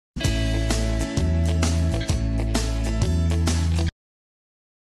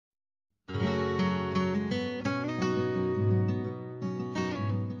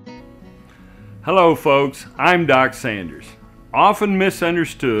Hello folks, I'm Doc Sanders. Often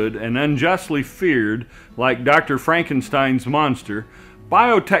misunderstood and unjustly feared like Dr. Frankenstein's monster,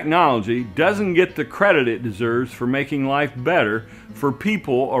 biotechnology doesn't get the credit it deserves for making life better for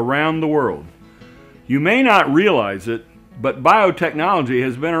people around the world. You may not realize it, but biotechnology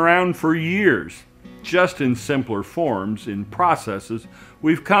has been around for years, just in simpler forms, in processes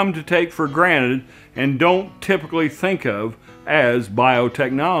we've come to take for granted and don't typically think of as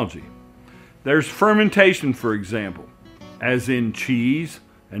biotechnology. There's fermentation, for example, as in cheese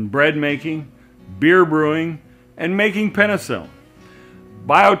and bread making, beer brewing, and making penicillin.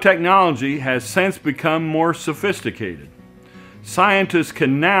 Biotechnology has since become more sophisticated. Scientists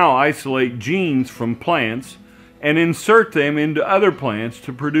can now isolate genes from plants and insert them into other plants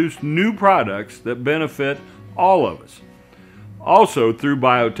to produce new products that benefit all of us. Also, through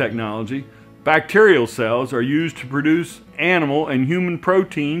biotechnology, bacterial cells are used to produce animal and human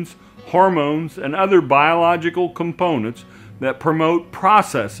proteins, hormones, and other biological components that promote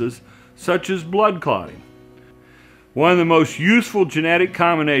processes such as blood clotting. One of the most useful genetic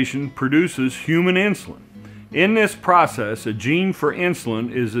combinations produces human insulin. In this process, a gene for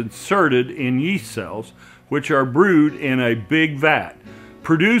insulin is inserted in yeast cells, which are brewed in a big vat,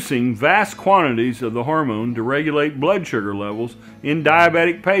 producing vast quantities of the hormone to regulate blood sugar levels in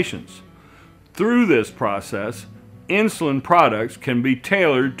diabetic patients. Through this process, insulin products can be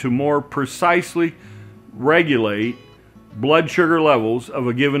tailored to more precisely regulate blood sugar levels of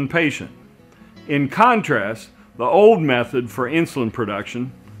a given patient. In contrast, the old method for insulin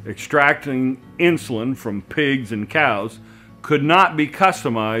production, extracting insulin from pigs and cows, could not be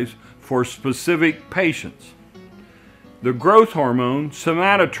customized for specific patients. The growth hormone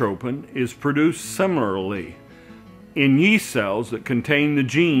somatotropin is produced similarly in yeast cells that contain the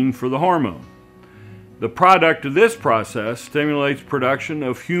gene for the hormone. The product of this process stimulates production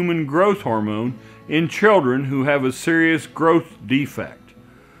of human growth hormone in children who have a serious growth defect.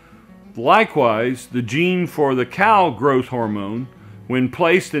 Likewise, the gene for the cow growth hormone, when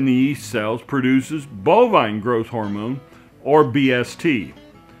placed in the yeast cells, produces bovine growth hormone, or BST.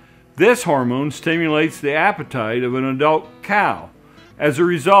 This hormone stimulates the appetite of an adult cow. As a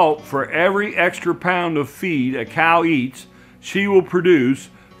result, for every extra pound of feed a cow eats, she will produce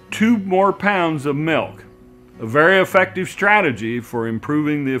 2 more pounds of milk, a very effective strategy for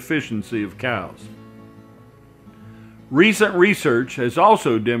improving the efficiency of cows. Recent research has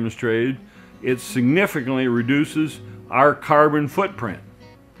also demonstrated it significantly reduces our carbon footprint.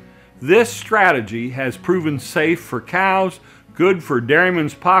 This strategy has proven safe for cows, good for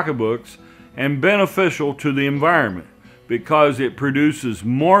dairymen's pocketbooks, and beneficial to the environment because it produces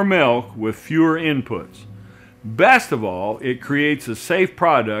more milk with fewer inputs. Best of all, it creates a safe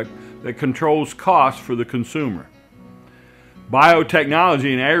product that controls costs for the consumer.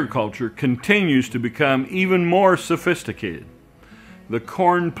 Biotechnology in agriculture continues to become even more sophisticated. The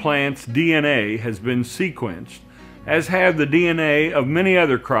corn plant's DNA has been sequenced, as have the DNA of many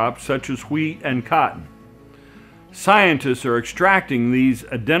other crops such as wheat and cotton. Scientists are extracting these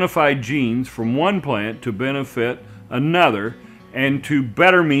identified genes from one plant to benefit another and to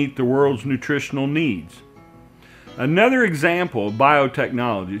better meet the world's nutritional needs. Another example of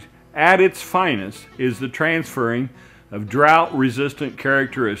biotechnology at its finest is the transferring of drought-resistant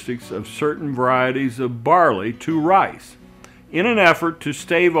characteristics of certain varieties of barley to rice in an effort to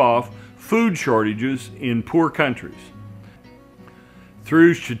stave off food shortages in poor countries.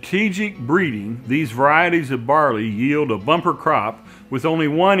 Through strategic breeding, these varieties of barley yield a bumper crop with only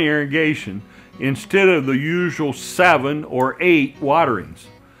 1 irrigation instead of the usual 7 or 8 waterings.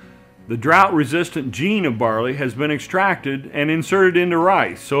 The drought-resistant gene of barley has been extracted and inserted into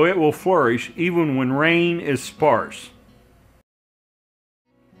rice, so it will flourish even when rain is sparse.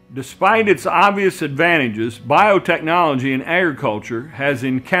 Despite its obvious advantages, biotechnology in agriculture has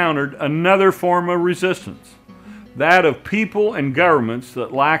encountered another form of resistance, that of people and governments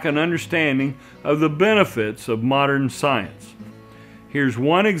that lack an understanding of the benefits of modern science. Here's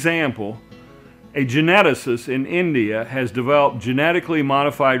one example. A geneticist in India has developed genetically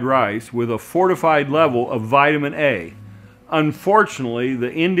modified rice with a fortified level of vitamin A. Unfortunately,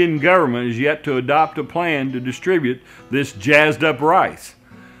 the Indian government is yet to adopt a plan to distribute this jazzed up rice,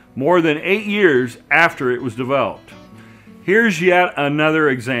 more than 8 years after it was developed. Here's yet another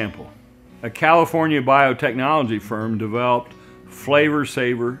example. A California biotechnology firm developed Flavor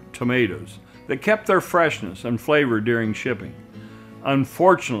Saver tomatoes that kept their freshness and flavor during shipping.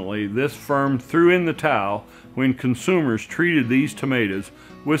 Unfortunately, this firm threw in the towel when consumers treated these tomatoes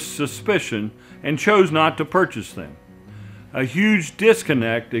with suspicion and chose not to purchase them. A huge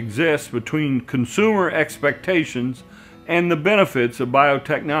disconnect exists between consumer expectations and the benefits of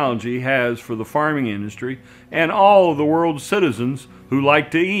biotechnology has for the farming industry and all of the world's citizens who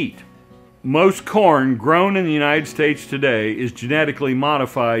like to eat. Most corn grown in the United States today is genetically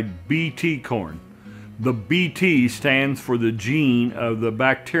modified Bt corn. The Bt stands for the gene of the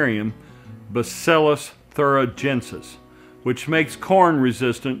bacterium Bacillus thuringiensis, which makes corn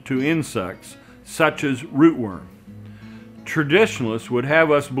resistant to insects such as rootworm. Traditionalists would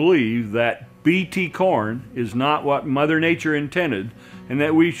have us believe that Bt corn is not what Mother Nature intended and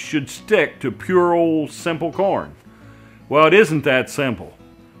that we should stick to pure old simple corn. Well, it isn't that simple.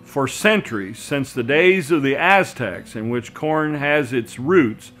 For centuries, since the days of the Aztecs in which corn has its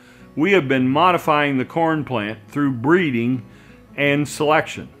roots, we have been modifying the corn plant through breeding and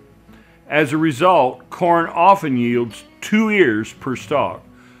selection. As a result, corn often yields 2 ears per stalk,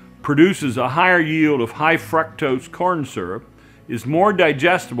 produces a higher yield of high fructose corn syrup, is more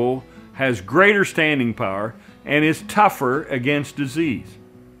digestible, has greater standing power, and is tougher against disease.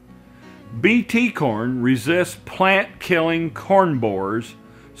 Bt corn resists plant-killing corn borers,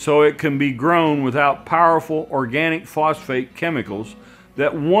 so it can be grown without powerful organic phosphate chemicals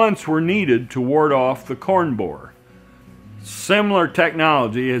that once were needed to ward off the corn borer. Similar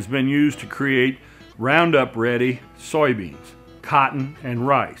technology has been used to create Roundup-ready soybeans, cotton, and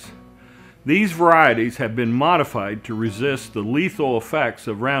rice. These varieties have been modified to resist the lethal effects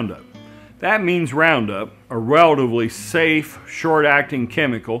of Roundup. That means Roundup, a relatively safe, short-acting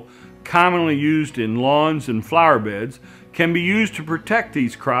chemical commonly used in lawns and flower beds, can be used to protect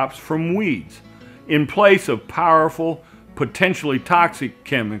these crops from weeds. In place of powerful, potentially toxic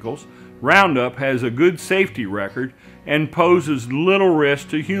chemicals, Roundup has a good safety record and poses little risk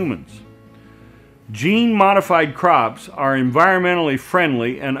to humans. Gene-modified crops are environmentally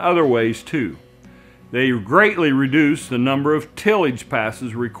friendly in other ways too. They greatly reduce the number of tillage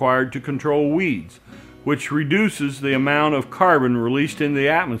passes required to control weeds, which reduces the amount of carbon released in the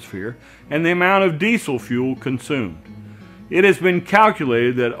atmosphere and the amount of diesel fuel consumed. It has been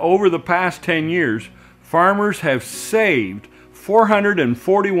calculated that over the past 10 years, farmers have saved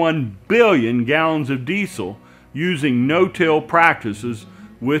 441 billion gallons of diesel using no-till practices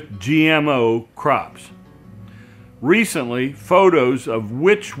with GMO crops. Recently, photos of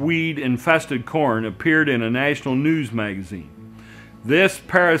witchweed-infested corn appeared in a national news magazine. This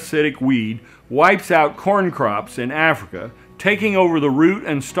parasitic weed wipes out corn crops in Africa, taking over the root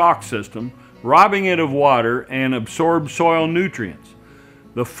and stalk system, robbing it of water and absorbs soil nutrients.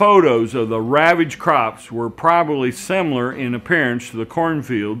 The photos of the ravaged crops were probably similar in appearance to the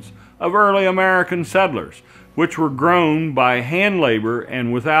cornfields of early American settlers, which were grown by hand labor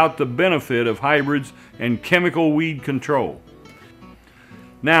and without the benefit of hybrids and chemical weed control.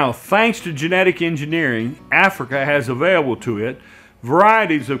 Now, thanks to genetic engineering, Africa has available to it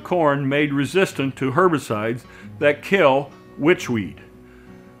varieties of corn made resistant to herbicides that kill witchweed.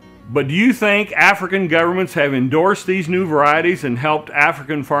 But do you think African governments have endorsed these new varieties and helped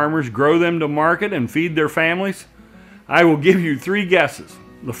African farmers grow them to market and feed their families? I will give you 3 guesses.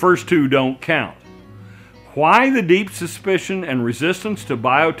 The first 2 don't count. Why the deep suspicion and resistance to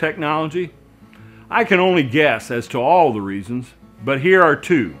biotechnology? I can only guess as to all the reasons, but here are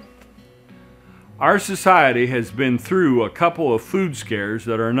 2. Our society has been through a couple of food scares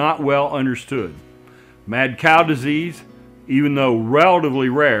that are not well understood. Mad cow disease, even though relatively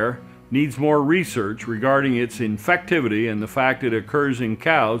rare, needs more research regarding its infectivity and the fact it occurs in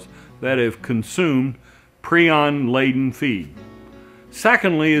cows that have consumed prion-laden feed.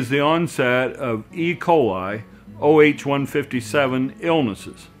 Secondly is the onset of E. coli, OH157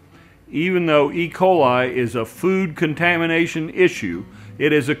 illnesses. Even though E. coli is a food contamination issue,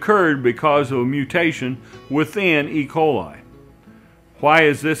 it has occurred because of a mutation within E. coli. Why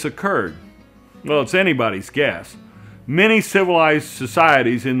has this occurred? Well, it's anybody's guess. Many civilized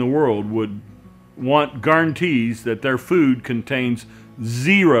societies in the world would want guarantees that their food contains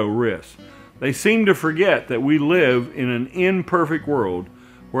 0 risk. They seem to forget that we live in an imperfect world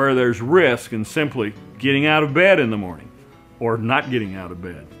where there's risk in simply getting out of bed in the morning or not getting out of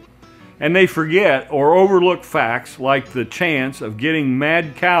bed. And they forget or overlook facts like the chance of getting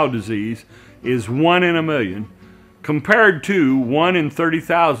mad cow disease is 1 in a million compared to 1 in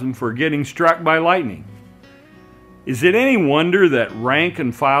 30,000 for getting struck by lightning. Is it any wonder that rank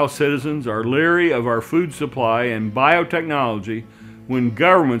and file citizens are leery of our food supply and biotechnology when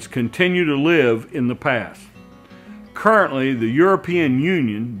governments continue to live in the past? Currently, the European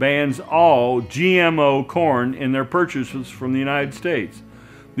Union bans all GMO corn in their purchases from the United States.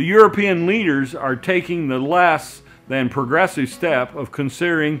 The European leaders are taking the less than progressive step of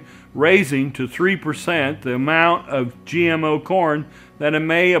considering raising to 3% the amount of GMO corn that it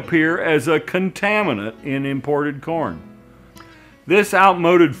may appear as a contaminant in imported corn. This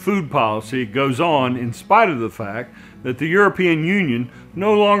outmoded food policy goes on in spite of the fact that the European Union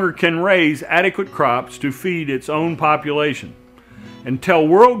no longer can raise adequate crops to feed its own population. Until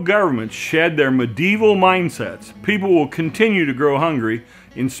world governments shed their medieval mindsets, people will continue to grow hungry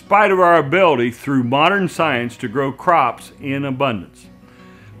in spite of our ability through modern science to grow crops in abundance.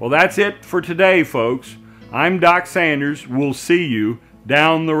 Well, that's it for today, folks. I'm Doc Sanders. We'll see you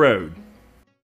down the road.